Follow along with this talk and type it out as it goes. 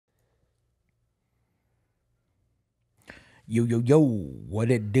Yo, yo, yo,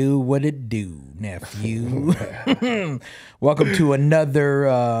 what it do, nephew? Welcome to another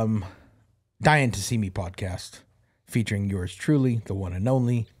Dying to See Me podcast featuring yours truly, the one and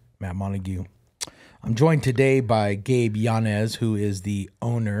only, Matt Montague. I'm joined today by Gabe Yanez, who is the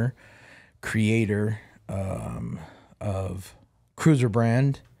owner, creator of Cruiser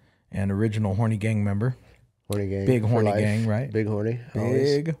Brand and original Horny Gang member. Horny Gang. Big Horny Gang, right? Big Horny.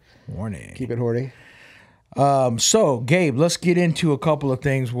 Big Horny. Keep it horny. So Gabe, let's get into a couple of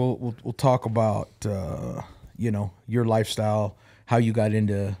things. We'll talk about your lifestyle, how you got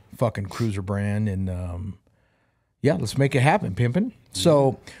into fucking Cruiser Brand, and let's make it happen, pimpin'.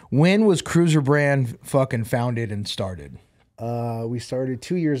 So when was Cruiser Brand fucking founded and started? We started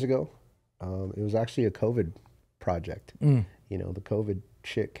 2 years ago. It was actually a COVID project. The COVID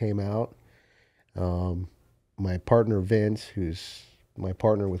shit came out. My partner Vince, who's my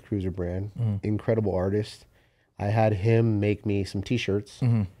partner with Cruiser Brand, incredible artist. I had him make me some t-shirts.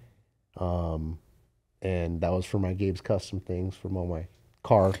 And that was for my Gabe's Custom things, from all my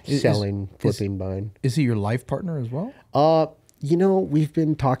car selling, flipping, buying. Is he your life partner as well? We've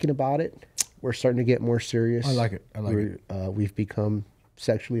been talking about it. We're starting to get more serious. I like it. We've become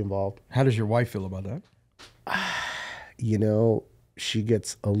sexually involved. How does your wife feel about that? She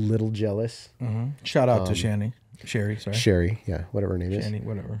gets a little jealous. Shout out to Sherry, yeah, whatever her name is. Shanny,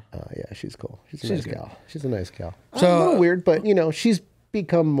 whatever. Yeah, she's cool. She's a nice gal. She's a nice gal. So, a little weird, but she's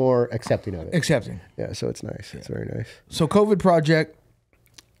become more accepting of it. Accepting. Yeah, so it's nice. Yeah. It's very nice. So COVID project.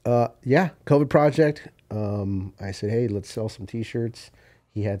 COVID project. I said, hey, let's sell some t-shirts.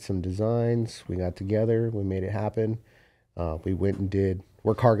 He had some designs. We got together. We made it happen. We went and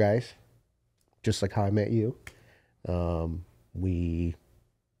we're car guys, just like how I met you. We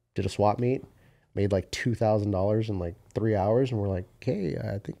did a swap meet, made like $2,000 in like 3 hours, and we're like, hey,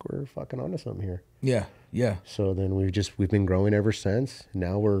 I think we're fucking onto something here. Yeah. So then we've been growing ever since.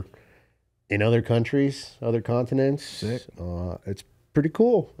 Now we're in other countries, other continents. Sick. It's pretty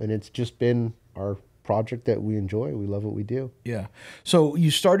cool, and it's just been our project that we enjoy. We love what we do. Yeah. So you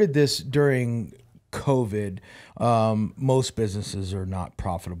started this during COVID. Most businesses are not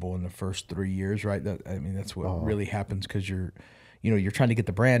profitable in the first 3 years, right? That's what really happens, because you're trying to get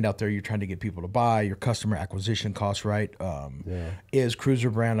the brand out there. You're trying to get people to buy. Your customer acquisition costs, right? Is Cruiser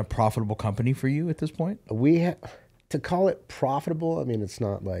Brand a profitable company for you at this point? To call it profitable, it's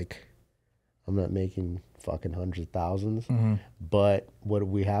not like I'm not making fucking hundreds of thousands, but what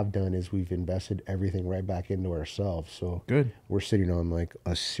we have done is we've invested everything right back into ourselves. So good. We're sitting on like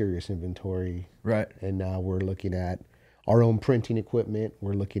a serious inventory, right? And now we're looking at our own printing equipment.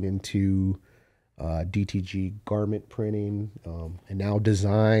 We're looking into DTG garment printing, and now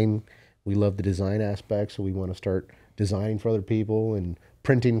design. We love the design aspect, so we want to start designing for other people and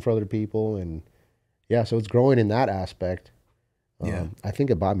printing for other people, and so it's growing in that aspect. I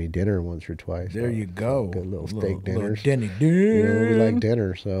think it bought me dinner once or twice. There you go. Good little steak dinners. Dinner. We like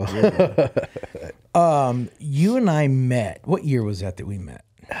dinner, so. You and I met. What year was that we met?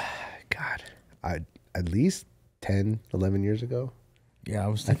 God, at least 10, 11 years ago. Yeah,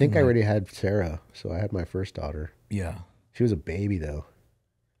 I think I already had Sarah, so I had my first daughter. Yeah. She was a baby, though.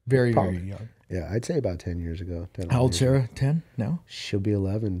 Very young. Yeah, I'd say about 10 years ago. How old Sarah? 10 now? She'll be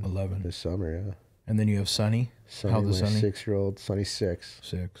 11. 11. This summer, yeah. And then you have Sonny. How old is Sonny? 6-year-old. Sonny's 6.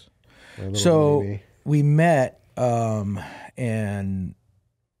 6. So baby. We met, and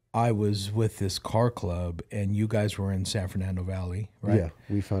I was with this car club, and you guys were in San Fernando Valley, right? Yeah,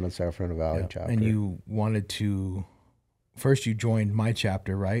 we founded San Fernando Valley chapter. And you wanted to, first you joined my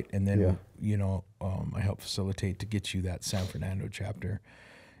chapter, right? And then, I helped facilitate to get you that San Fernando chapter.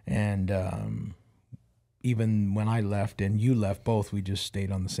 And even when I left and you left, both, we just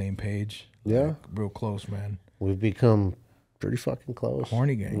stayed on the same page. Yeah. Like, real close, man. We've become pretty fucking close.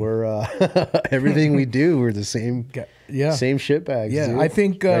 Horny Gang. We're everything we do, we're the same same shitbags. Yeah, dude. I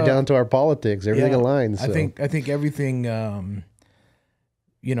think right down to our politics, everything aligns. So. I think everything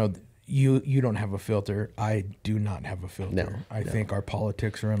you don't have a filter. I do not have a filter. No, I think our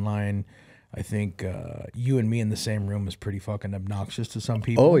politics are in line. I think you and me in the same room is pretty fucking obnoxious to some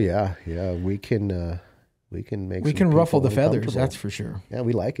people. Oh yeah. We can ruffle the feathers, that's for sure. Yeah,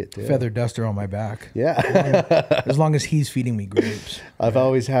 we like it too. Feather duster on my back. Yeah. As long as he's feeding me grapes. I've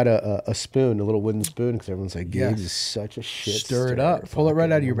always had a spoon, a little wooden spoon, because everyone's like, Gabe is such a shit. Stir it up. Pull it right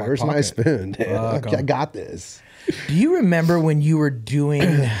out of your back pocket. Where's my spoon? I got this. Do you remember when you were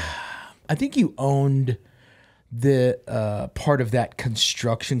doing, I think you owned the part of that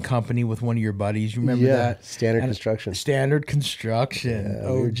construction company with one of your buddies. You remember that? Standard Construction. Standard Construction. Yeah,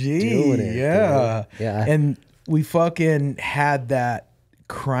 OG. Doing it, yeah. Dude. Yeah. And we fucking had that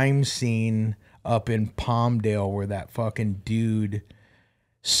crime scene up in Palmdale where that fucking dude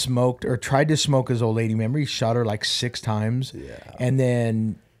smoked or tried to smoke his old lady. Remember, he shot her like 6 times. Yeah. And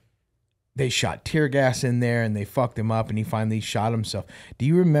then they shot tear gas in there and they fucked him up and he finally shot himself. Do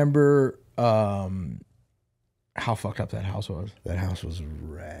you remember how fucked up that house was? That house was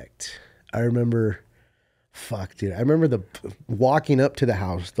wrecked. I remember, fuck, dude. I remember walking up to the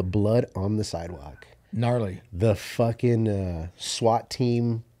house, the blood on the sidewalk. Gnarly. The fucking SWAT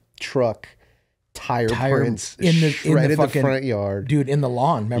team truck tire prints in the fucking, front yard. Dude, in the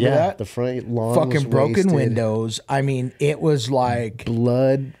lawn. Remember that? The front lawn fucking was broken wasted. windows. I mean, it was like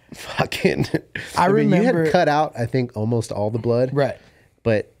blood fucking. I mean, remember you had cut out, I think, almost all the blood. Right.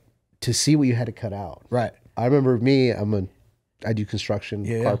 But to see what you had to cut out. Right. I remember I do construction,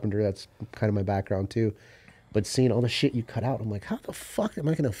 carpenter. That's kind of my background too. But seeing all the shit you cut out, I'm like, how the fuck am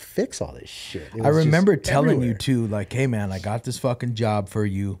I going to fix all this shit? I remember telling you too, like, hey man, I got this fucking job for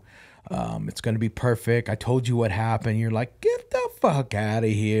you. It's going to be perfect. I told you what happened. You're like, get the fuck out of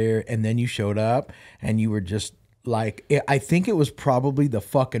here. And then you showed up and you were just like, I think it was probably the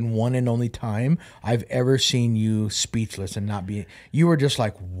fucking one and only time I've ever seen you speechless and not be, you were just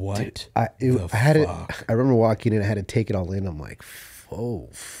like, what? Dude, I remember walking in, I had to take it all in. I'm like, oh,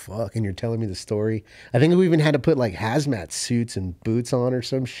 fuck. And you're telling me the story. I think we even had to put like hazmat suits and boots on or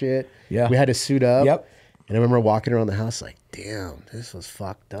some shit. Yeah. We had to suit up. Yep. And I remember walking around the house like, damn, this was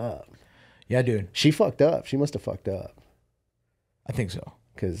fucked up. Yeah, dude. She fucked up. She must have fucked up. I think so.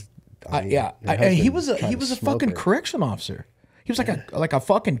 Because, he was a fucking correction officer. He was like a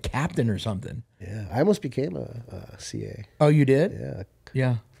fucking captain or something. Yeah. I almost became a CA. Oh, you did? Yeah.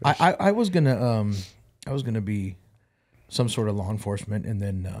 Yeah. I was gonna be some sort of law enforcement, and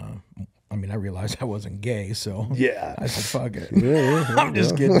then I realized I wasn't gay, so yeah, I said fuck it. I'm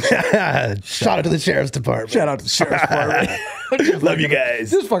just kidding. Shout out to the sheriff's department. Shout out to the sheriff's department. Love you guys.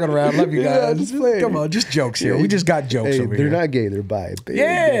 Just fucking around. Love you guys. Come on, just jokes here. We just got jokes over here. They're not gay. They're bi.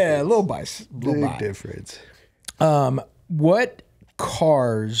 A little bi. Big difference. What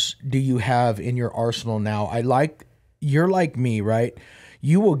cars do you have in your arsenal now? You're like me, right?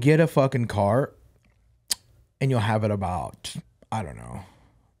 You will get a fucking car and you'll have it about, I don't know.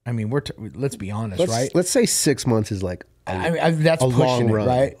 I mean, let's be honest, right? Let's say 6 months is like that's pushing it,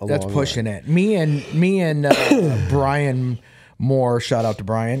 right? That's pushing it. Me and Brian Moore, shout out to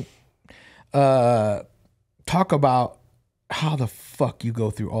Brian, talk about how the fuck you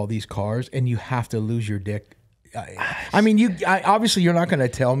go through all these cars and you have to lose your dick. I mean, obviously you're not going to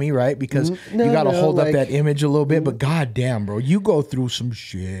tell me, right? Because you got to hold up that image a little bit. But goddamn, bro, you go through some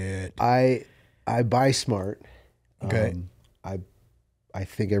shit. I buy smart. Okay. I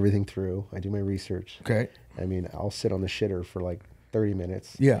think everything through. I do my research. Okay. I mean, I'll sit on the shitter for like 30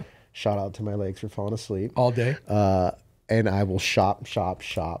 minutes. Yeah. Shout out to my legs for falling asleep. All day. And I will shop.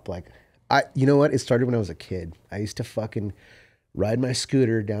 Like, you know what? It started when I was a kid. I used to fucking ride my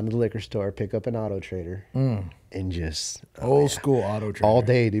scooter down to the liquor store, pick up an Auto Trader, and just old school Auto Trader all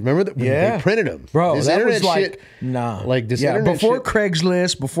day. Do you remember that? Yeah, they printed them, bro. This that was like shit, like this before shit,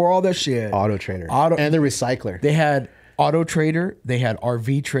 Craigslist, before all that shit. Auto Trader, and the recycler. They had Auto Trader. They had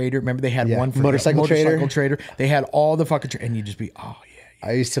RV Trader. Remember, they had one for motorcycle trader. They had all the fucking and you'd just be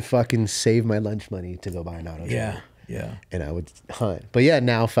I used to fucking save my lunch money to go buy an Auto Trader. Yeah. And I would hunt. But yeah,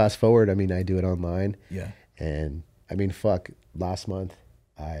 now fast forward. I mean, I do it online. Yeah. And I mean, fuck. Last month,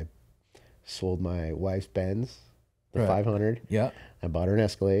 I sold my wife's Benz, the 500. Yeah. I bought her an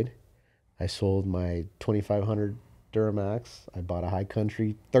Escalade. I sold my 2500 Duramax. I bought a High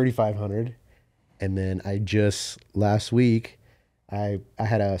Country 3500. And then last week, I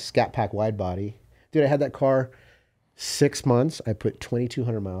had a Scat Pack wide body. Dude, I had that car 6 months. I put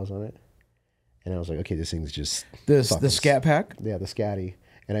 2,200 miles on it. And I was like, okay, this thing's just... The Scat Pack? Yeah, the Scatty.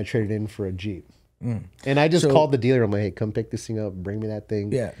 And I traded in for a Jeep. And I just called the dealer. I'm like, hey, come pick this thing up. Bring me that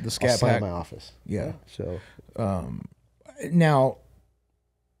thing. Yeah, the Scat I'll sign Pack. in my office. Yeah. So... now,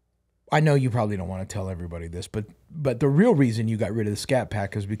 I know you probably don't want to tell everybody this, but the real reason you got rid of the Scat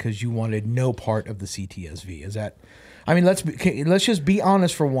Pack is because you wanted no part of the CTSV. Is that... I mean, let's just be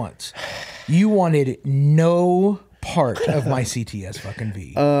honest for once. You wanted no part of my CTS fucking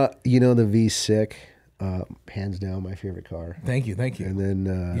V. You know, the V's sick. Hands down, my favorite car. Thank you. And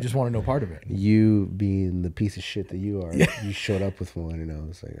then you just wanted no part of it. You being the piece of shit that you are, you showed up with one, and I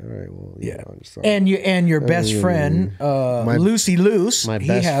was like, all right, well, and your best friend, Lucy Luce, my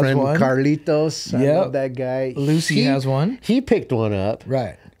best friend one. Carlitos. I love that guy. Lucy has one. He picked one up,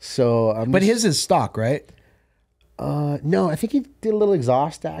 right? So, but his is stock, right? No, I think he did a little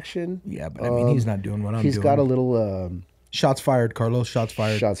exhaust action. Yeah, but I mean, he's not doing what I'm doing. He's got a little... shots fired, Carlos. Shots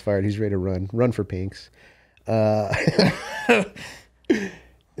fired. Shots fired. He's ready to run. Run for pinks.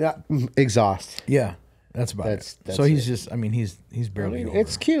 Yeah, exhaust. Yeah, that's about it. So he's just, I mean, he's barely over.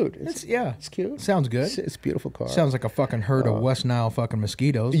 It's cute. It's it's cute. Sounds good. It's a beautiful car. Sounds like a fucking herd of West Nile fucking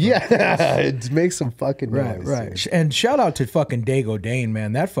mosquitoes. Yeah, it makes some fucking noise. Right. Dude. And shout out to fucking Dago Dane,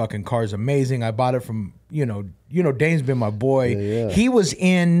 man. That fucking car is amazing. I bought it from, Dane's been my boy. Yeah. He was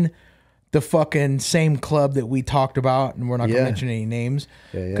in the fucking same club that we talked about, and we're not gonna mention any names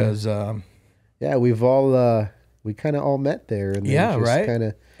because we've all we kind of all met there, and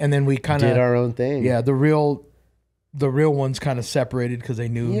and then we kind of did our own thing. Yeah, the real ones kind of separated because they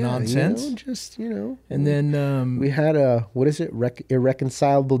knew nonsense. And then we had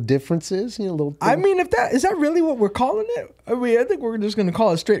irreconcilable differences. Little. I mean, is that really what we're calling it? I mean, I think we're just gonna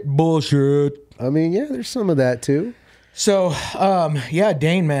call it straight bullshit. I mean, yeah, there's some of that too. So,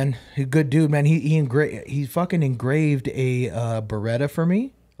 Dane, man, he's a good dude, man. He fucking engraved a Beretta for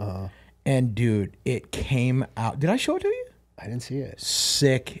me. And dude, it came out. Did I show it to you? I didn't see it.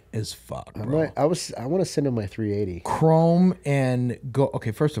 Sick as fuck, bro. I want to send him my 380. Chrome and go.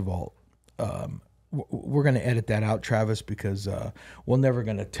 Okay, first of all, we're gonna edit that out, Travis, because we're never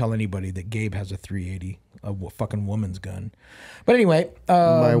gonna tell anybody that Gabe has a 380, a fucking woman's gun. But anyway,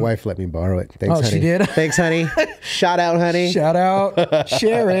 my wife let me borrow it. Thanks, honey. She did. Thanks, honey. Shout out, honey. Shout out,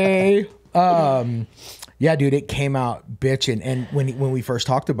 Sherry. Yeah, dude, it came out bitch, and when we first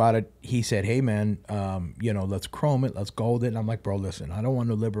talked about it, he said, "Hey, man, let's chrome it, let's gold it." And I'm like, "Bro, listen, I don't want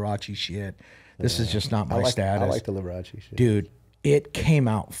no Liberace shit. This is just not my status." I like the Liberace shit, dude. It came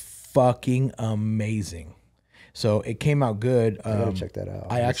out fucking amazing. So it came out good. I gotta check that out.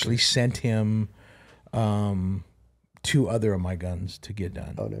 I actually sent him 2 other of my guns to get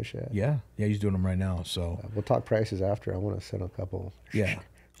done. Oh no shit. Yeah, he's doing them right now. So we'll talk prices after. I want to send a couple. Yeah.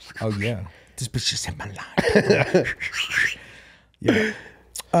 Oh yeah. This bitch just hit my line. Yeah.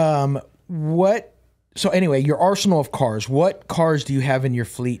 What? So anyway, your arsenal of cars. What cars do you have in your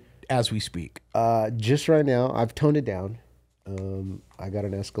fleet as we speak? Just right now, I've toned it down. I got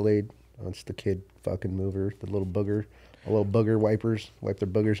an Escalade. It's the kid fucking mover, the little booger wipers. Wipe their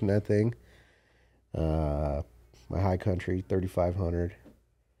boogers in that thing. My High Country 3500.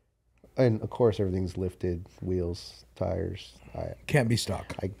 And of course, everything's lifted, wheels, tires. Can't be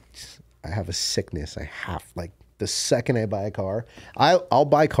stock. I have a sickness. I have, like, the second I buy a car, I'll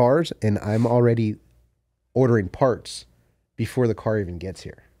buy cars and I'm already ordering parts before the car even gets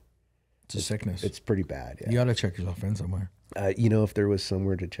here. It's a sickness. It's pretty bad. Yeah. You ought to check yourself in somewhere. If there was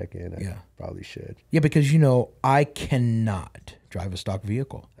somewhere to check in, I probably should. Yeah, because I cannot drive a stock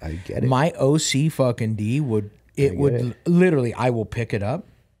vehicle. I get it. My OC fucking D would literally, I will pick it up,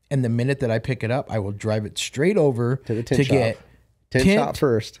 and the minute that I pick it up, I will drive it straight over to the tint shop. Get tint shop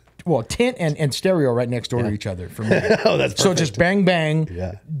first. Well, tint and stereo right next door to each other for me. Oh, that's perfect. So just bang,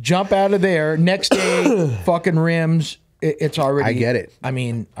 bang, jump out of there. Next day, fucking rims. It's already. I get it. I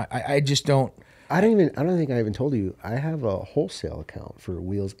mean, I just don't. I don't think I even told you. I have a wholesale account for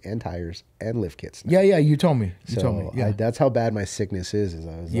wheels and tires and lift kits now. Yeah, you told me. Yeah. That's how bad my sickness is.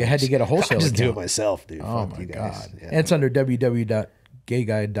 You had to get a wholesale account. I just do it myself, dude. Oh my God. Yeah. And it's under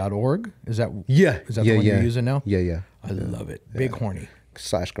www.gayguide.org. Is that the one you're using now? Yeah. I love it. Big horny.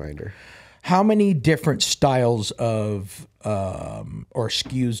 /grinder. How many different styles of or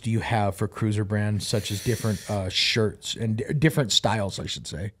SKUs do you have for Cruiser Brand, such as different shirts and different styles, I should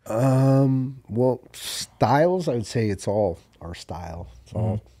say? Well, styles, I would say it's all our style. It's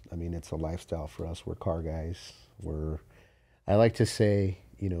all, I mean, it's a lifestyle for us. We're car guys. I like to say,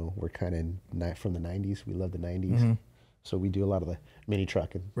 we're kind of from the 90s. We love the 90s. So we do a lot of the mini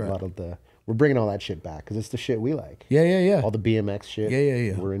trucking, a lot of we're bringing all that shit back because it's the shit we like. Yeah. All the BMX shit.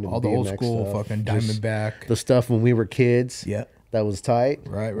 Yeah. We're into all the the old BMX school stuff. fucking Diamondback. The stuff when we were kids. Yeah. That was tight.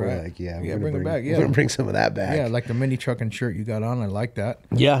 Right. We're like, we're bring it back. Yeah. We're gonna bring some of that back. Yeah, like the mini trucking shirt you got on. I like that.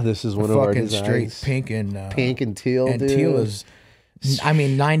 Yeah, this is one of our fucking designs. straight pink and teal. And dude. teal is, I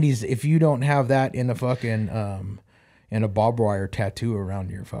mean, 90s. If you don't have that in a fucking and a barbed wire tattoo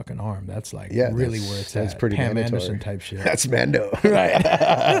around your fucking arm, that's like really where it's at. That's pretty Pam mandatory. Anderson type shit. That's Mando.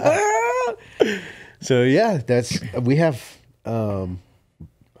 Right. So yeah, we have I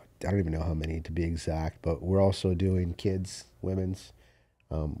don't even know how many to be exact, but we're also doing kids, women's.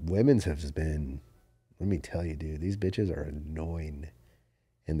 Women's has been, let me tell you, dude, these bitches are annoying.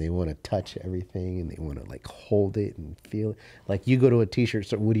 And they want to touch everything, and they want to like hold it and feel it. Like you go to a t-shirt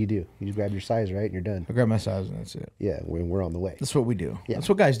store, what do? You just grab your size, right? And you're done. I grab my size and that's it. Yeah, we're on the way. That's what we do. Yeah. That's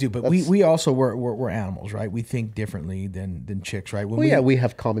what guys do. But we also, we're animals, right? We think differently than chicks, right? When we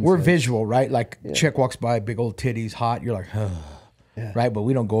have common We're sense. visual, right? Like chick walks by, big old titties, hot. You're like, right? But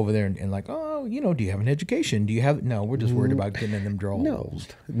we don't go over there and like, oh, do you have an education? Do you have, no, we're just worried about getting in them draws. No.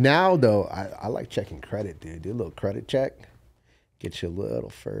 Now, though, I like checking credit, dude. Do a little credit check. get you a little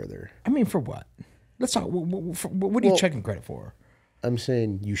further. I mean, for what? Let's talk. What are you checking credit for? I'm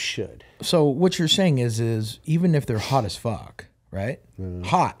saying you should. So what you're saying is even if they're hot as fuck, right?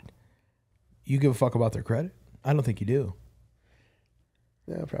 Hot, you give a fuck about their credit? I don't think you do.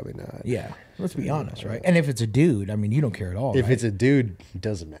 No, probably not. Yeah, let's be honest, right? And if it's a dude, I mean, you don't care at all. If right? it's a dude, it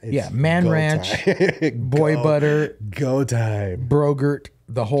doesn't matter. It's yeah, Man Ranch, Boy Butter, go time, Brogurt,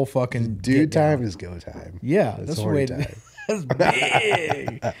 the whole fucking dude time is go time. Yeah, that's the way. time. That's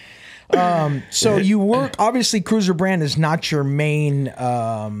big. So you work. Obviously, Cruiser Brand is not your main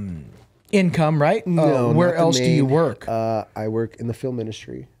income, right? No. Where else do you work? I work in the film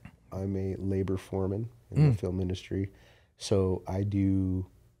industry. I'm a labor foreman in the film industry. So I do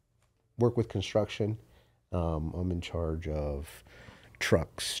work with construction. I'm in charge of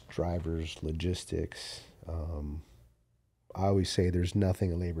trucks, drivers, logistics. I always say there's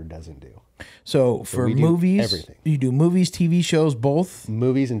nothing a labor doesn't do. So for movies, everything. You do movies, TV shows, both?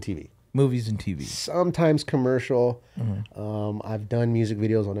 Movies and TV. Movies and TV. Sometimes commercial. I've done music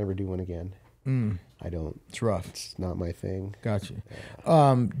videos. I'll never do one again. I don't. It's rough. It's not my thing. Gotcha.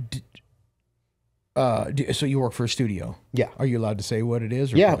 So you work for a studio? Yeah. Are you allowed to say what it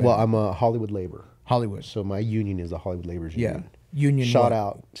is? Or Yeah. Well, I'm a Hollywood labor. Hollywood. So my union is the Hollywood Laborers Union. Union. Shout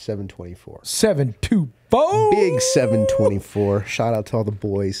out 724. 724. Big 724. Shout out to all the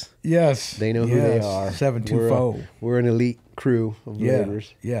boys. Yes. They know who they are. 724. We're an elite crew of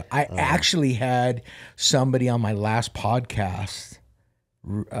laborers. Yeah. I actually had somebody on my last podcast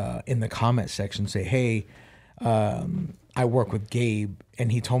in the comment section say, hey, I work with Gabe, and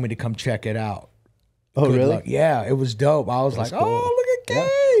he told me to come check it out. Oh, Good really? luck. Yeah, it was dope. I was like, cool. oh, look at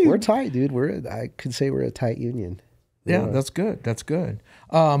Gabe. Yeah. We're tight, dude. I could say we're a tight union. Yeah, that's good. That's good.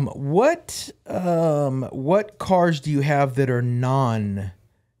 What cars do you have that are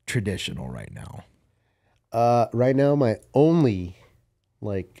non-traditional right now? Right now, my only,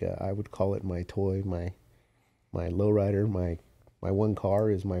 I would call it my toy, my lowrider, my one car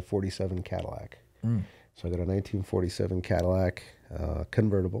is my 47 Cadillac. So I got a 1947 Cadillac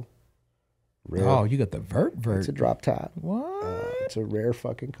convertible. Rare. Oh, you got the vert. It's a drop top. What? It's a rare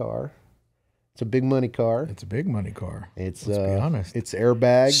fucking car. It's a big money car. It's a big money car. Let's be honest. It's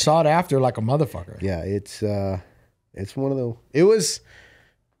airbag. Sought after like a motherfucker. Yeah, it's one of the. It was.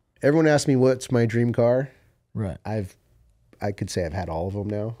 Everyone asked me what's my dream car. Right. I could say I've had all of them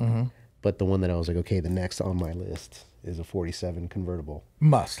now, but the one that I was like, okay, the next on my list is a 47 convertible.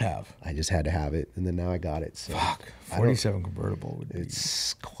 Must have. I just had to have it, and then now I got it. So fuck, 47 convertible would be.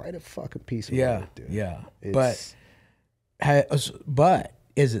 It's quite a fucking piece of work, dude. Yeah, but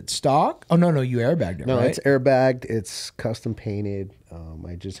is it stock? Oh no, you airbagged it. No, right? it's airbagged. It's custom painted.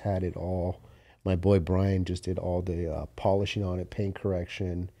 I just had it all. My boy Brian just did all the polishing on it, paint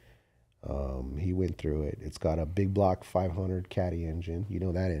correction. He went through it. It's got a big block 500 Caddy engine. You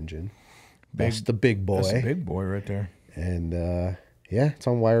know that engine. That's the big boy. That's the big boy right there. And yeah, it's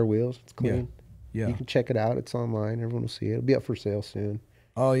on wire wheels. It's clean. Yeah. You can check it out. It's online. Everyone will see it. It'll be up for sale soon.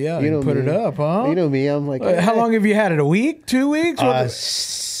 Oh yeah, you know, put it up, huh? You know me. I'm like, how long have you had it? A week? 2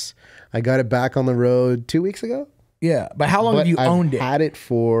 weeks? I got it back on the road 2 weeks ago. Yeah, but how long have you owned it? I've had it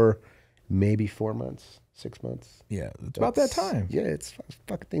for maybe 4 months, 6 months. Yeah, it's about that time. Yeah, it's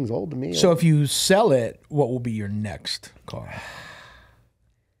fucking thing's old to me. So if you sell it, what will be your next car?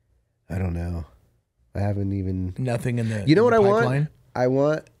 I don't know. I haven't even. Nothing in the. You know what pipeline? I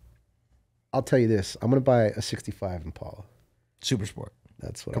want. I'll tell you this. I'm gonna buy a '65 Impala. Super Sport.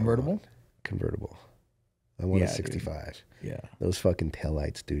 That's what convertible. I want. Convertible. I want a '65. Dude. Yeah. Those fucking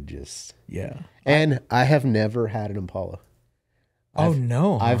taillights, dude. Just. Yeah. And I have never had an Impala.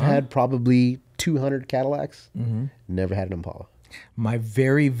 I've had probably 200 Cadillacs. Never had an Impala. My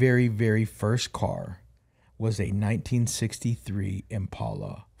very, very, very first car was a 1963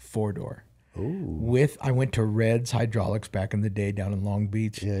 Impala 4-door. Ooh. I went to Red's Hydraulics back in the day down in Long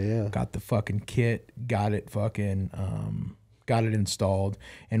Beach. Yeah. Got the fucking kit, got it installed,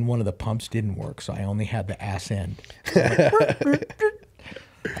 and one of the pumps didn't work, so I only had the ass end. I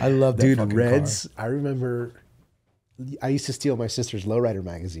love that fucking Red's car. I remember I used to steal my sister's lowrider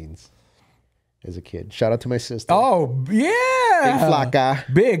magazines as a kid. Shout out to my sister. Oh, yeah.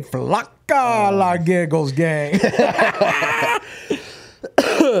 Big flaca la giggles gang.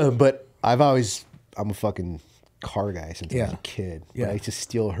 But I'm a fucking car guy since I was a kid. Yeah. But I used to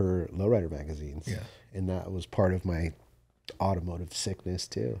steal her lowrider magazines. Yeah. And that was part of my automotive sickness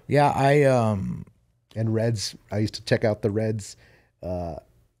too. Yeah, and Reds, I used to check out the Reds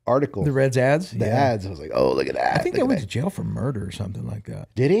article. The Reds ads? The ads. I was like, oh, look at that. I think they went to jail for murder or something like that.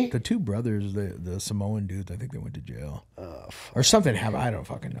 Did he? The two brothers, the Samoan dudes, I think they went to jail. Or something happened. I don't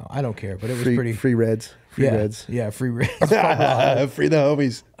fucking know. I don't care. But it was pretty. Free Reds. Free Reds. Yeah, free Reds. Free the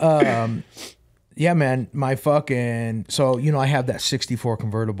homies. Yeah, man. My fucking. So, I have that 64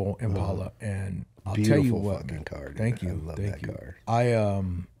 convertible Impala. And I'll tell you what. Fucking car, dude. Thank you. I love that car.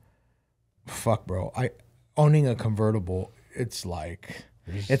 Fuck, bro. Owning a convertible, it's like.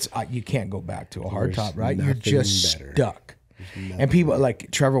 You can't go back to a hardtop, right? You're just stuck. And people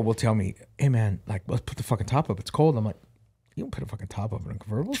like Trevor will tell me, "Hey man, like let's put the fucking top up. It's cold." I'm like, "You don't put a fucking top up in a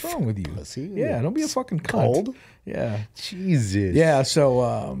convertible. What's wrong with you?" Pussy. Yeah, don't be a fucking cunt. Cold. Yeah, Jesus. yeah. So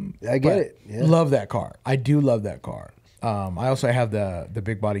I get it. Yeah. Love that car. I do love that car. I also have the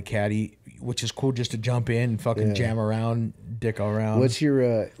big body caddy, which is cool just to jump in and fucking jam around, dick around. What's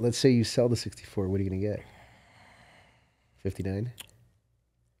your? Let's say you sell the 64. What are you gonna get? 59.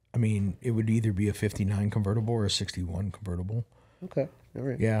 I mean, it would either be a 59 convertible or a 61 convertible. Okay. All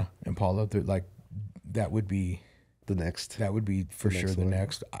right. Yeah, Impala, like that would be the next. That would be for sure the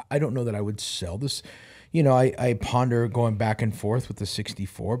next. I don't know that I would sell this. I ponder going back and forth with the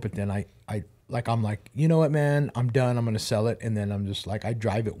 64, but then I'm like, you know what, man, I'm done. I'm gonna sell it, and then I'm just like, I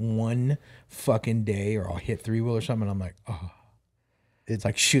drive it one fucking day, or I'll hit 3-wheel or something. And I'm like, oh. It's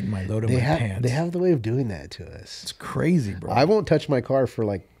like shooting my load in my pants. They have the way of doing that to us. It's crazy, bro. I won't touch my car for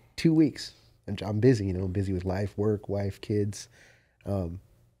like 2 weeks. And I'm busy, I'm busy with life, work, wife, kids. And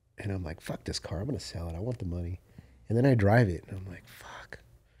I'm like, fuck this car. I'm going to sell it. I want the money. And then I drive it. And I'm like, fuck.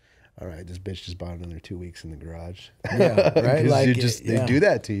 All right, this bitch just bought another 2 weeks in the garage. Yeah, right? Like they do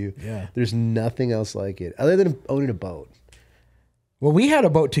that to you. Yeah. There's nothing else like it other than owning a boat. Well, we had a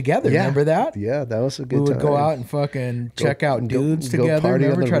boat together. Remember that? Yeah, that was a good time. We would go out and fucking check out dudes together. Go party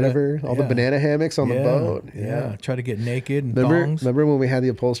remember? on the river. All the banana hammocks on the boat. Yeah. Try to get naked and remember when we had the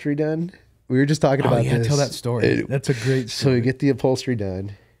upholstery done? We were just talking about this. Tell that story. That's a great story. So we get the upholstery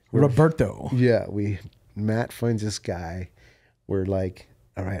done. Roberto. Yeah, Matt finds this guy. We're like,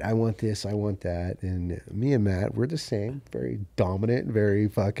 all right, I want this, I want that. And me and Matt, we're the same. Very dominant, very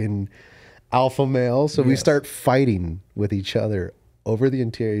fucking alpha male. So we start fighting with each other over the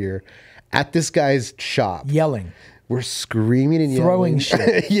interior at this guy's shop. Yelling. We're screaming and throwing yelling.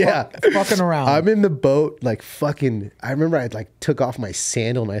 shit. Yeah. Fucking around. I'm in the boat like fucking, I remember I like took off my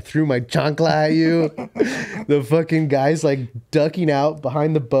sandal and I threw my chancla at you. The fucking guy's like ducking out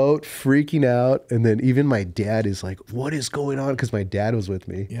behind the boat, freaking out. And then even my dad is like, what is going on? Because my dad was with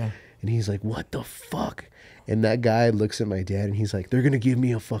me. Yeah. And he's like, what the fuck? And that guy looks at my dad and he's like, they're going to give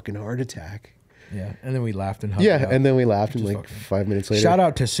me a fucking heart attack. Yeah, and then we laughed and hugged out. And then we laughed and like 5 minutes later. Shout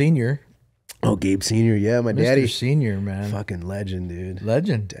out to Senior. Oh, Gabe Senior, yeah, my Mr. daddy. Senior, man. Fucking legend, dude.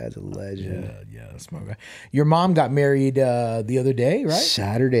 Legend. Dad's a legend. Yeah, that's my guy. Your mom got married the other day, right?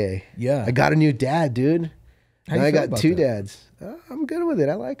 Saturday. Yeah. I got a new dad, dude. How you I feel got about 2 that? dads. I'm good with it.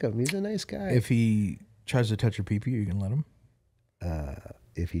 I like him. He's a nice guy. If he tries to touch your pee-pee, you can let him?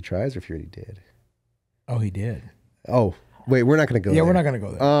 If he tries or if he already did. Oh, he did. Oh, wait, we're not going to go there. Yeah, we're not going to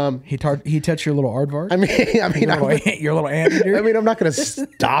go there. He touched your little aardvark? I mean, your little anteater? I mean, I'm not going to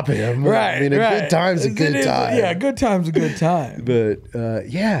stop him. Right, I mean, a good time's a good time. Yeah, good time's a good time. But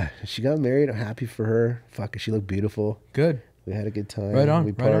yeah, she got married. I'm happy for her. Fuck, she looked beautiful. Good. We had a good time. Right on.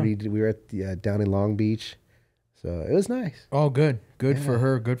 We partied. We were at the down in Long Beach, so it was nice. Oh, good. Good for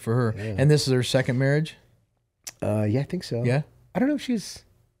her. Good for her. Yeah. And this is her second marriage? Yeah, I think so. Yeah. I don't know if she's.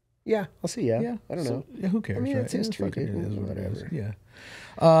 Yeah, I'll see. Yeah. I don't know. Yeah, who cares? I mean, right? it's history. It is what it is. Whatever.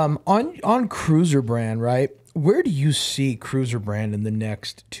 Yeah. On Cruiser Brand, right? Where do you see Cruiser Brand in the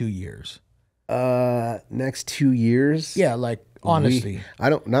next 2 years? Next 2 years. Yeah, like honestly,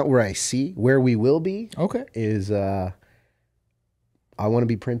 not where I see where we will be. Okay. Is I want to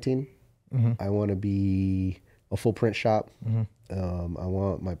be printing. Mm-hmm. I want to be a full print shop. Mm-hmm. I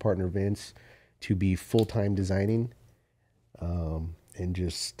want my partner Vince to be full-time designing. And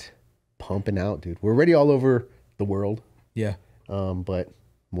just pumping out, dude. We're already all over the world. Yeah. But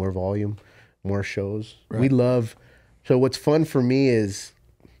more volume, more shows. Right. We love. So what's fun for me is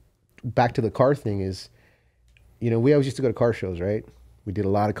back to the car thing is, we always used to go to car shows, right? We did a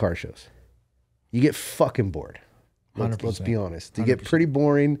lot of car shows. You get fucking bored. Let's be honest. You get pretty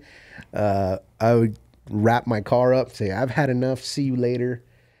boring. I would wrap my car up, say, I've had enough. See you later.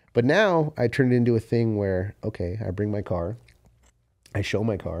 But now I turned it into a thing where, okay, I bring my car. I show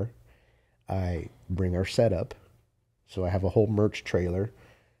my car. I bring our setup. So I have a whole merch trailer.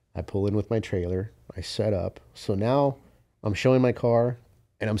 I pull in with my trailer. I set up. So now I'm showing my car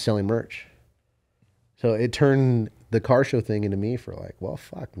and I'm selling merch. So it turned the car show thing into me for like, well,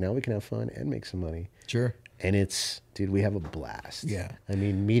 fuck, now we can have fun and make some money. Sure. And it's, dude, we have a blast. Yeah. I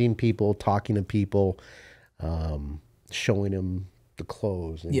mean, meeting people, talking to people, showing them the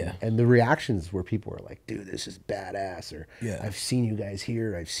clothes. And, Yeah. and the reactions where people are like, dude, this is badass. Or Yeah. I've seen you guys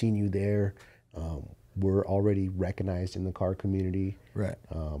here. I've seen you there. We're already recognized in the car community. Right.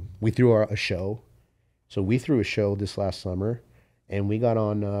 We threw a show. So we threw a show this last summer, and we got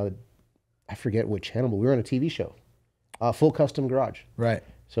on, I forget what channel, but we were on a TV show, Full Custom Garage. Right.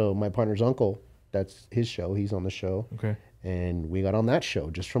 So my partner's uncle, that's his show. He's on the show. Okay. And we got on that show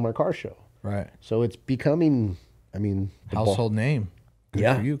just from our car show. Right. So it's becoming, I mean, Household name. Good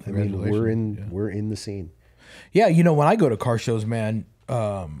yeah. for you. I mean, Congratulations. we're in the scene. Yeah, when I go to car shows, man,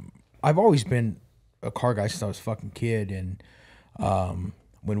 I've always been a car guy since I was a fucking kid, and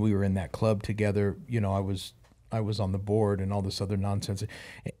when we were in that club together, I was on the board and all this other nonsense.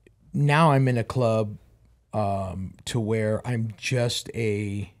 Now I'm in a club to where I'm just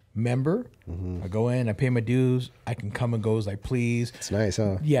a member. I go in, I pay my dues, I can come and go as I please. It's nice,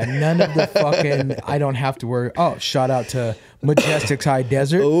 huh? Yeah, none of the fucking, I don't have to worry. Oh, shout out to Majestic's High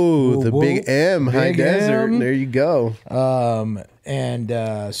Desert. Oh, the Woo, big M, High Big Desert. M. There you go.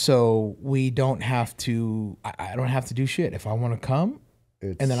 So we don't have to, I don't have to do shit. If I want to come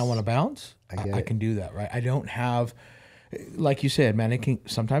and then I want to bounce, I can do that, right? I don't have, like you said, man,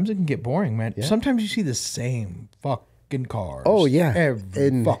 sometimes it can get boring, man. Yeah. Sometimes you see the same fucking cars. Oh, yeah.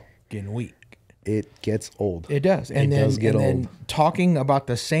 Every fucking week. It gets old. It does. And It then, does get then old. talking about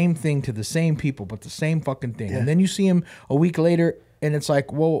the same thing to the same people, but the same fucking thing. And then you see them a week later and it's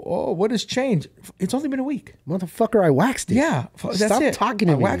like, whoa, oh, what has changed? It's only been a week. Motherfucker, I waxed it. Yeah. That's Stop it. talking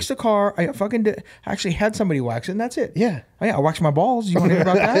to I me. waxed the car. I fucking did. I actually had somebody wax it and that's it. Yeah. Oh, yeah. I waxed my balls. You want to hear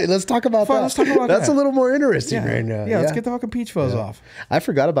about that? Let's talk about that. Let's talk about That's that. a little more interesting Yeah. right now. Yeah. Let's get the fucking peach fuzz off. I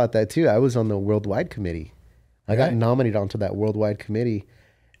forgot about that too. I was on the worldwide committee. I got Right. nominated onto that worldwide committee,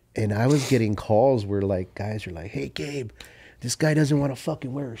 and I was getting calls where like guys are like, "Hey, Gabe, this guy doesn't want to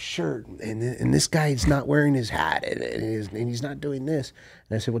fucking wear a shirt, and this guy's not wearing his hat, and he's not doing this."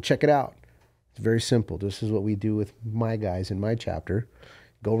 And I said, "Well, check it out. It's very simple. This is what we do with my guys in my chapter.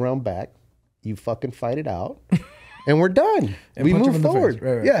 Go around back, you fucking fight it out." And we're done. And We punch him move in the forward. face.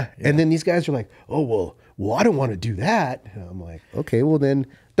 Right. Yeah. And then these guys are like, "Oh, well, I don't want to do that." And I'm like, "Okay, well then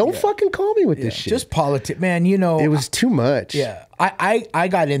don't fucking call me with this shit." Just politics, man. It was too much. Yeah. I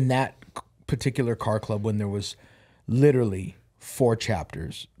got in that particular car club when there was literally 4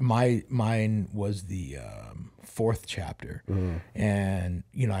 chapters. Mine was the 4th chapter. And,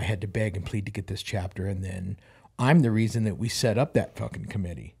 I had to beg and plead to get this chapter. And then I'm the reason that we set up that fucking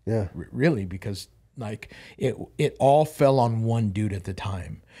committee. Yeah. Really, because like it all fell on one dude at the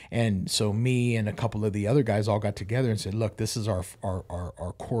time. And so me and a couple of the other guys all got together and said, look, this is our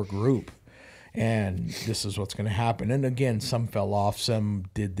core group. And this is what's going to happen. And again, some fell off, some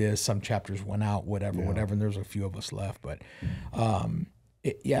did this, some chapters went out, whatever. And there's a few of us left. But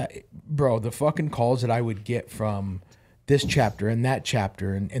bro, the fucking calls that I would get from this chapter and that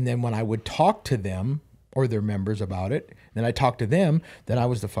chapter, and then when I would talk to them or their members about it, then I talked to them, then I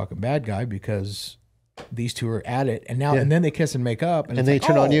was the fucking bad guy because these two are at it. And now and then they kiss and make up, and it's they like,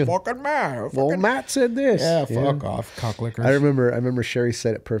 turn on you. Fucking Matt. Well, Matt said this. Yeah, fuck off, cocklickers. I remember Sherry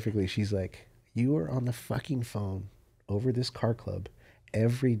said it perfectly. She's like, "You are on the fucking phone over this car club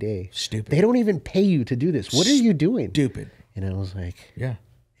every day. Stupid. They don't even pay you to do this. What are you doing?" Stupid. And I was like, Yeah.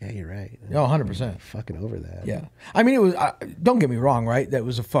 "Yeah, you're right. No, 100%. Fucking over that." Yeah. I mean, it was, don't get me wrong, right? That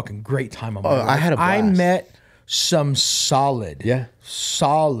was a fucking great time of my life. I had a blast. I met some solid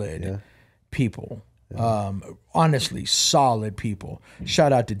people. Honestly, solid people.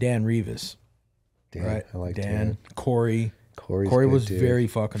 Shout out to Dan Rivas. Dan, Right? I like Dan. Corey. Corey's Corey good, was dude. very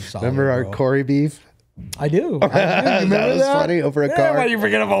fucking solid. Remember our bro. Corey beef? I do. Remember That was funny over a car. Why you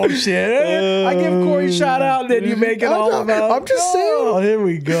forget about old shit? I give Corey a shout out, then you make it all about. I'm just saying. Oh, here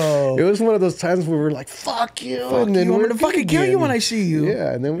we go. It was one of those times where we were like, "Fuck you," and then I'm we're gonna fucking kill you when I see you.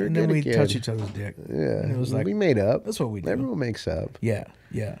 Yeah, and then we're good we again. touch each other's dick. Yeah, And it was like, we made up. that's what we do. Everyone makes up. Yeah.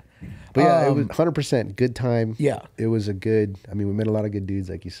 But yeah, it was 100% good time. Yeah. It was a good. I mean, we met a lot of good dudes,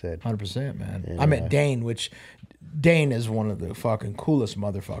 like you said. 100%, man. I met Dane, which Dane is one of the fucking coolest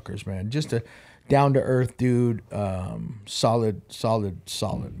motherfuckers, man. Just a down to earth dude, solid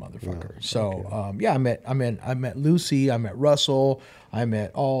motherfucker. So I met Lucy, I met Russell, I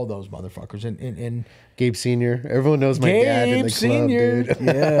met all those motherfuckers, and Gabe Senior. Everyone knows my dad in Gabe the club, Senior. dude.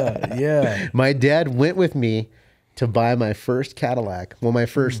 Yeah. My dad went with me to buy my first Cadillac. Well, my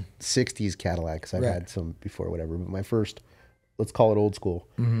first 60s Cadillac, because I've had some before, whatever. But my first, let's call it old school.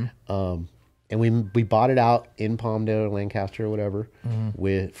 And we bought it out in Palmdale or Lancaster or whatever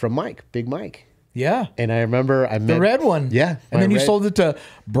from Mike, Big Mike. Yeah. And I remember I met The red one. Yeah. And then you red- sold it to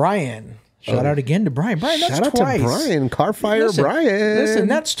Brian. Shout out again to Brian. Brian, that's Shout out twice. to Brian, Carfire Brian. Listen,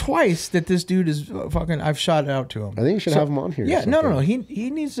 that's twice that this dude is fucking. I've shot out to him. I think you should have him on here. Yeah, no. He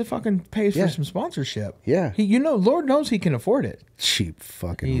needs to fucking pay us for some sponsorship. Yeah. Lord knows he can afford it. Cheap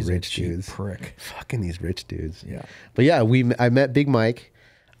fucking He's a rich cheap dudes. prick. Fucking these rich dudes. Yeah. But yeah, I met Big Mike.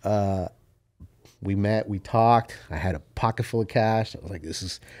 We met, we talked. I had a pocket full of cash. I was like,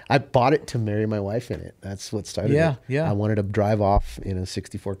 I bought it to marry my wife in it. That's what started it. Yeah. I wanted to drive off in a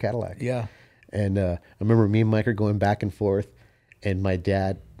 64 Cadillac. Yeah. And I remember me and Mike are going back and forth, and my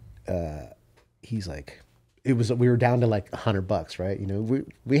dad, he's like, we were down to like $100, right? You know,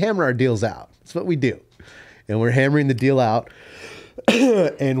 we hammer our deals out. That's what we do. And we're hammering the deal out,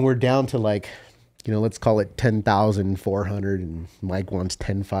 and we're down to like, you know, let's call it 10,400, and Mike wants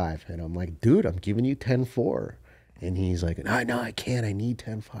 10.5, and I'm like, dude, I'm giving you 10.4, and he's like, no, I can't. I need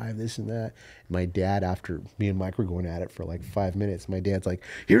 10.5, this and that. My dad, after me and Mike were going at it for like 5 minutes, my dad's like,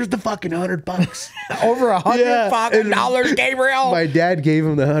 here's the fucking $100. Over $100 Gabriel. My dad gave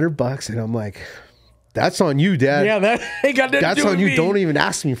him the $100, and I'm like, that's on you, Dad. Yeah, that ain't got nothing to That's do on with you. me. Don't even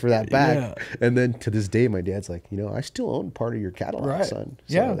ask me for that back. Yeah. And then to this day, my dad's like, you know, I still own part of your Cadillac, son.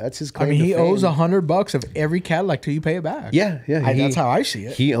 So that's his claim. I mean, to he fame. owes $100 of every Cadillac till you pay it back. Yeah. That's how I see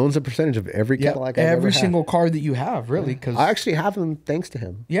it. He owns a percentage of every Cadillac. I've every ever single had. car that you have, really. Because I actually have them thanks to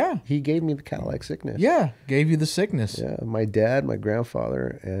him. Yeah. He gave me the Cadillac sickness. Yeah, gave you the sickness. Yeah. My dad, my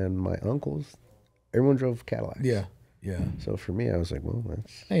grandfather, and my uncles, everyone drove Cadillacs. Yeah. So for me, I was like, well,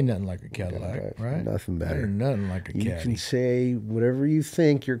 that's Ain't nothing like a Cadillac, right? nothing better. Ain't nothing like a You Caddy. can say whatever you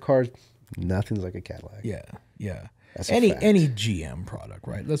think your car's, nothing's like a Cadillac. Yeah. That's a any fact. GM product,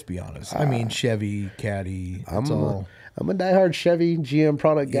 right? Let's be honest. I mean, Chevy, Caddy, I'm it's all. a diehard Chevy GM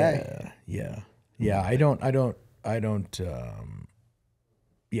product guy. Yeah. I don't.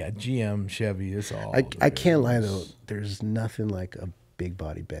 Yeah, GM, Chevy, it's all. I can't lie though. There's nothing like a big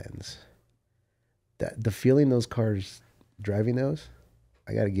body Benz. That the feeling those cars driving those,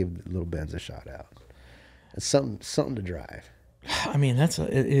 I got to give the little Benz a shout out. It's something to drive. I mean, it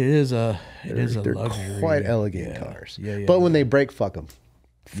is a They're luxury. quite elegant cars. Yeah. But when they break, fuck them.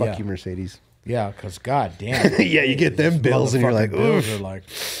 Fuck Yeah. you, Mercedes. Yeah, because goddamn. Yeah, you get them bills and you're like, bills oof, are like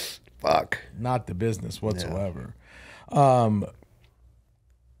fuck. not the business whatsoever. Do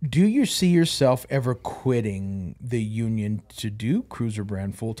you see yourself ever quitting the union to do Cruiser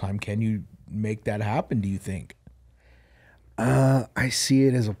Brand full time? Can you make that happen, do you think? I see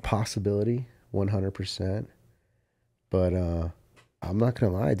it as a possibility, 100%. But I'm not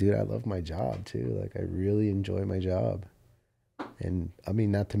gonna lie, dude. I love my job too. Like I really enjoy my job, and I mean,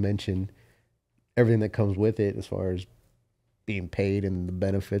 not to mention everything that comes with it as far as being paid and the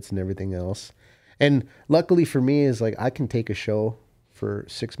benefits and everything else. And luckily for me is like I can take a show for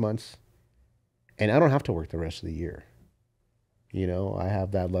 6 months, and I don't have to work the rest of the year. You know, I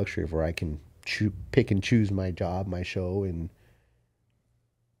have that luxury of where I can pick and choose my job, my show, and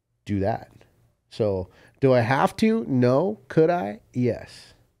do that. So, do I have to? No. Could I?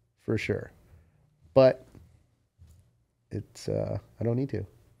 Yes, for sure. But it's I don't need to.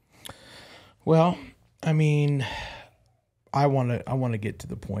 Well, I mean, I want to get to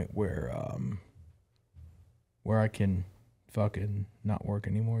the point where I can fucking not work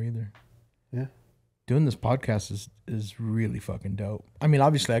anymore either. Yeah. Doing this podcast is really fucking dope. I mean,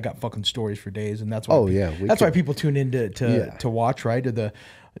 obviously I got fucking stories for days, and that's why why people tune in to watch, right? Or the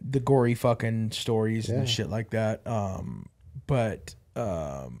gory fucking stories and shit like that. Yeah,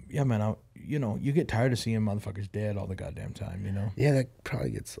 man, you get tired of seeing motherfuckers dead all the goddamn time, you know? Yeah, that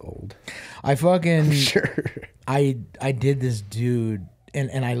probably gets old. I fucking Sure. I did this dude,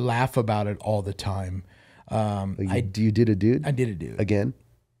 and I laugh about it all the time. You did a dude? I did a dude. Again?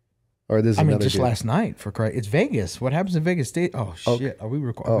 Or there's I mean, another just dude? last night for Christ. It's Vegas. What happens in Vegas State? Oh shit! Are we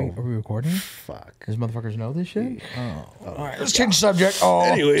recording? Are we recording? Fuck. Does motherfuckers know this shit? Oh. All right, let's change the subject. Oh,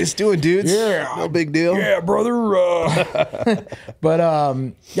 Anyways, doing dudes. Yeah. No big deal. yeah, brother. But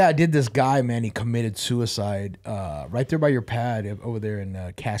yeah, I did this guy, man. He committed suicide right there by your pad over there in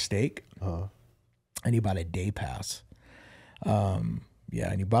Castake, and he bought a day pass. Yeah,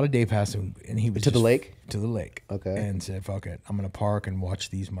 and he bought a day pass, and he was To the lake? To the lake. Okay. And said, "Fuck it, I'm gonna park and watch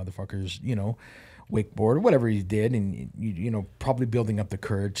these motherfuckers, wakeboard or whatever he did, and probably building up the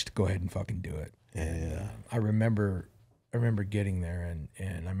courage to go ahead and fucking do it." And I remember getting there,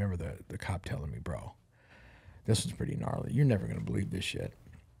 and I remember the cop telling me, "Bro, this was pretty gnarly. You're never gonna believe this shit."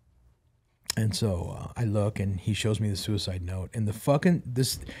 And so I look, and he shows me the suicide note, and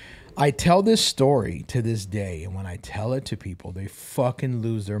I tell this story to this day, and when I tell it to people, they fucking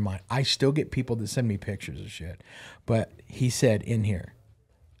lose their mind. I still get people that send me pictures of shit, but he said in here,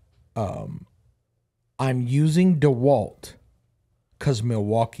 I'm using DeWalt because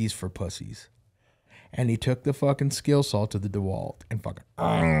Milwaukee's for pussies. And he took the fucking skill saw to the DeWalt and fucking,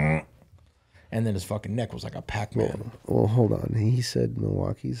 and then his fucking neck was like a Pac-Man. Well, hold on. He said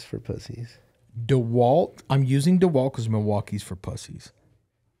Milwaukee's for pussies. DeWalt. I'm using DeWalt because Milwaukee's for pussies.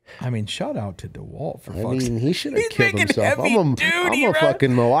 I mean, shout out to DeWalt for fuck's sake. He should have killed himself. Heavy I'm a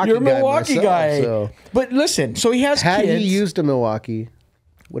fucking Milwaukee You're a guy Milwaukee myself, guy. So. But listen, so he has Had kids. he used a Milwaukee,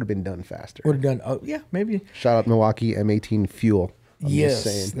 would have been done faster. Would have done, oh, yeah, maybe. Shout out Milwaukee M18 Fuel. I'm just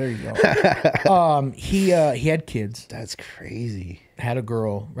saying. There you go. He had kids. That's crazy. Had a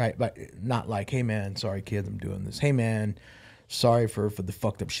girl, right? But not like, hey man, sorry kids, I'm doing this. Hey man, sorry for the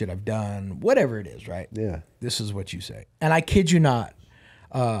fucked up shit I've done. Whatever it is, right? Yeah. This is what you say. And I kid you not.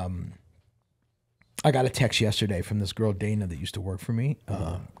 I got a text yesterday from this girl Dana that used to work for me.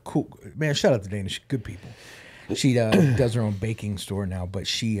 Cool man. Shout out to Dana. She's good people. She does her own baking store now, but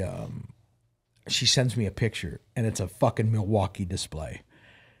she sends me a picture and it's a fucking Milwaukee display,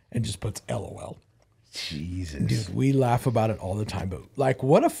 and just puts LOL. Jesus, dude, we laugh about it all the time. But like,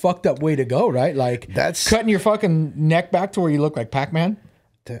 what a fucked up way to go, right? Like that's cutting your fucking neck back to where you look like Pac-Man.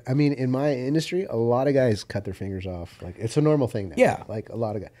 I mean, in my industry, a lot of guys cut their fingers off. Like, it's a normal thing now. Yeah. Like, a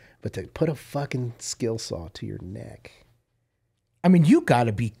lot of guys. But to put a fucking skill saw to your neck. I mean, you got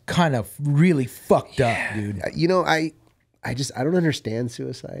to be kind of really fucked up, dude. You know, I don't understand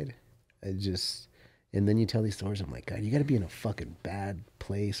suicide. And then you tell these stories, I'm like, God, you got to be in a fucking bad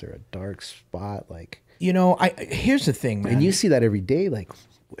place or a dark spot. Like, you know, here's the thing, man. And you see that every day. Like,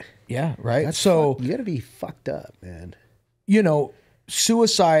 yeah, right. So you got to be fucked up, man. You know,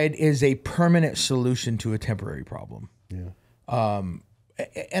 suicide is a permanent solution to a temporary problem. Yeah.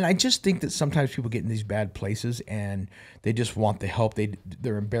 And I just think that sometimes people get in these bad places and they just want the help.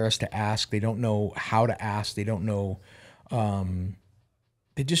 They're embarrassed to ask. They don't know how to ask. They don't know.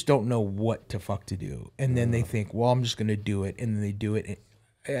 They just don't know what to fuck to do. And then they think, well, I'm just going to do it. And then they do it.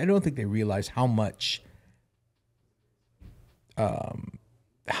 I don't think they realize how much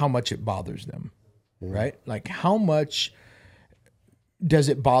it bothers them, right? Like how much does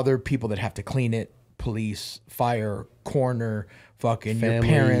it bother people that have to clean it? Police, fire, coroner, fucking family,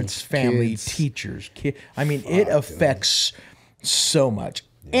 your parents, family, kids. Teachers, kids. I mean, it affects so much.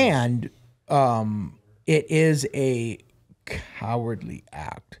 Yeah. And it is a cowardly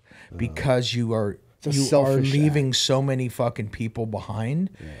act because you are leaving act. So many fucking people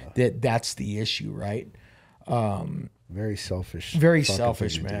behind that's the issue, right? Very selfish. Very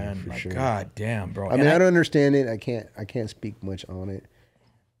selfish, man. Like, sure. God damn, bro. I mean, I don't understand it. I can't speak much on it.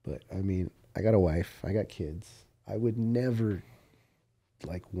 But I mean, I got a wife. I got kids. I would never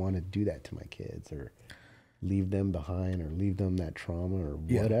like want to do that to my kids or leave them behind or leave them that trauma or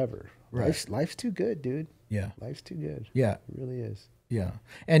whatever. Right. Life's too good, dude. Yeah. Life's too good. Yeah. It really is. Yeah.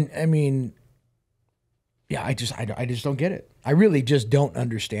 And I mean, yeah, I just don't get it. I really just don't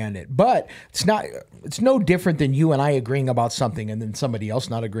understand it. But it's no different than you and I agreeing about something and then somebody else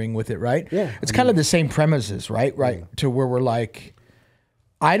not agreeing with it, right? Yeah. It's kind of the same premises, right? Right. Yeah. To where we're like,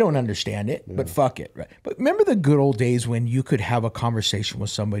 I don't understand it, but fuck it. Right? But remember the good old days when you could have a conversation with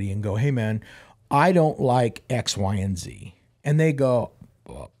somebody and go, hey man, I don't like X, Y, and Z. And they go,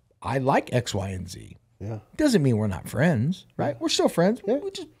 well, I like X, Y, and Z. Yeah. Doesn't mean we're not friends, right? We're still friends. Yeah. We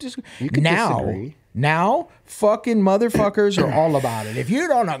just you can disagree. Now, fucking motherfuckers are all about it. If you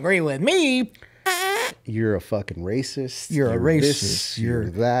don't agree with me, you're a fucking racist. You're a racist. This, you're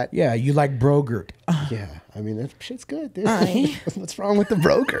that. Yeah, you like Brogurt. Yeah, I mean, that shit's good, dude. What's wrong with the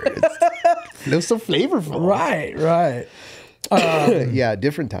Brogurt? It feels so flavorful. Right. Yeah,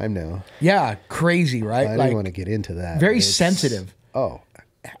 different time now. Yeah, crazy, right? I don't want to get into that. Very sensitive. Oh,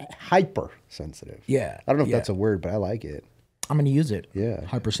 hyper sensitive. Yeah. I don't know if that's a word, but I like it. I'm going to use it. Yeah.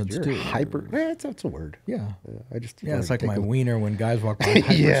 Hypersensitive. Hyper. That's a word. Yeah. It's like my wiener when guys walk by.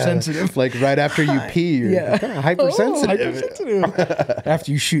 Hypersensitive. Like right after you pee, you're kind of hypersensitive. Hypersensitive.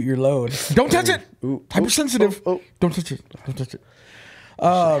 After you shoot your load. Don't touch it. Hypersensitive. Don't touch it. Don't touch it.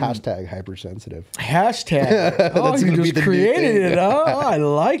 Hashtag hypersensitive. Hashtag. Oh, you just created it. Oh, I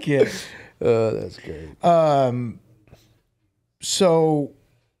like it. That's great. So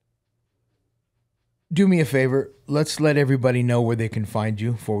do me a favor. Let's let everybody know where they can find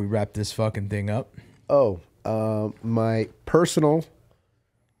you before we wrap this fucking thing up. My personal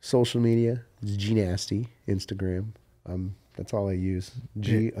social media is G Nasty, Instagram. That's all I use.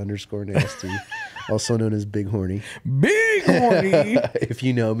 G_nasty, also known as Big Horny. Big Horny. If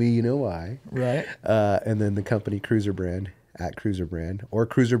you know me, you know why. Right. And then the company Cruiser Brand at Cruiser Brand or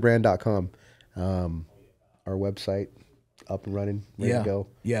cruiserbrand.com. Our website up and running, ready to go.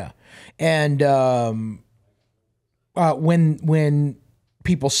 Yeah. And when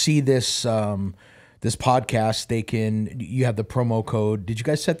people see this this podcast, you have the promo code. Did you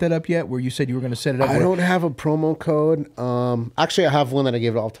guys set that up yet? Where you said you were going to set it up? I don't have a promo code. Actually, I have one that I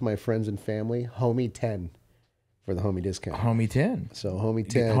gave off to my friends and family. Homie 10 for the homie discount. Homie 10. So homie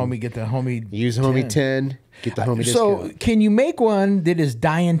 10. Get the homie. Use homie 10. Get the homie So discount. can you make one that is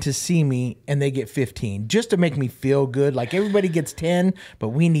dying to see me and they get 15 just to make me feel good? Like everybody gets 10, but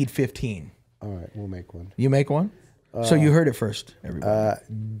we need 15. All right, we'll make one. You make one? So you heard it first, everybody.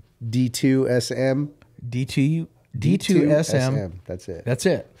 D2SM. D2SM. That's it. That's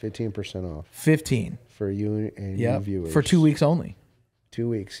it. 15% off 15. for you and your viewers. For 2 weeks only. 2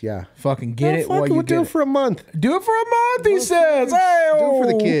 weeks, yeah. Fucking get it while you we'll get do it. it for a month. Do it for a month, he says. Hey, Do it for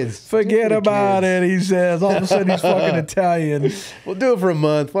the kids. Forget about it, he says. All of a sudden he's fucking Italian. We'll do it for a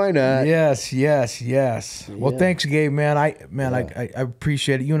month. Why not? Yes. Well, thanks, Gabe, man. I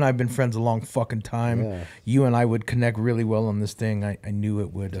appreciate it. You and I have been friends a long fucking time. Yeah. You and I would connect really well on this thing. I knew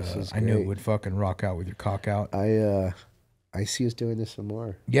it would. I knew it great. would fucking rock out with your cock out. I see us doing this some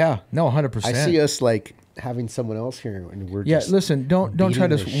more. Yeah. No, 100%. I see us like having someone else here, and we're just listen. Don't try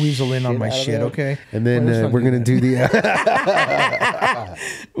to weasel in on my shit, okay? And then we're gonna do the.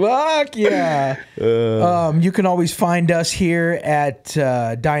 Fuck yeah! You can always find us here at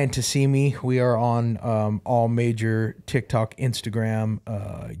Dying to See Me. We are on all major TikTok, Instagram,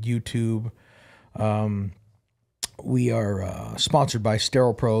 YouTube. We are sponsored by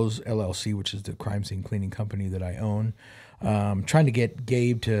Sterile Pros LLC, which is the crime scene cleaning company that I own. Trying to get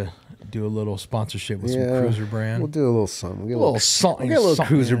Gabe to do a little sponsorship with some Cruiser brand. We'll do a little something. We'll a little something. We'll get a little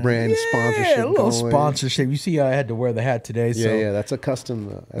Cruiser brand sponsorship. A little going. sponsorship. You see, I had to wear the hat today. So Yeah, that's a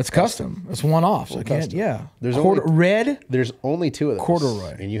custom. It's custom. It's one off. So I can't. custom. Yeah. There's red. There's only 2 of those.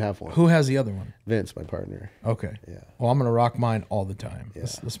 Corduroy. And you have one. Who has the other one? Vince, my partner. Okay. Yeah. Well, I'm gonna rock mine all the time.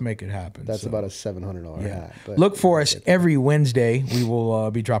 Let's make it happen. That's about a $700 hat. But Look for us every Wednesday. We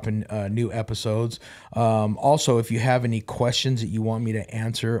will be dropping new episodes. Also, if you have any questions that you want me to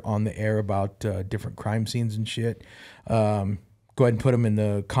answer on the air about different crime scenes and shit, go ahead and put them in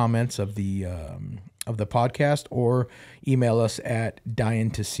the comments of the podcast, or email us at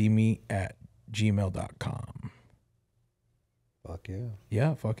dyingtoseeme@gmail.com. Fuck yeah.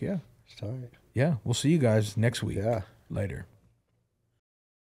 Yeah, fuck yeah. It's tight. Yeah, we'll see you guys next week. Yeah. Later.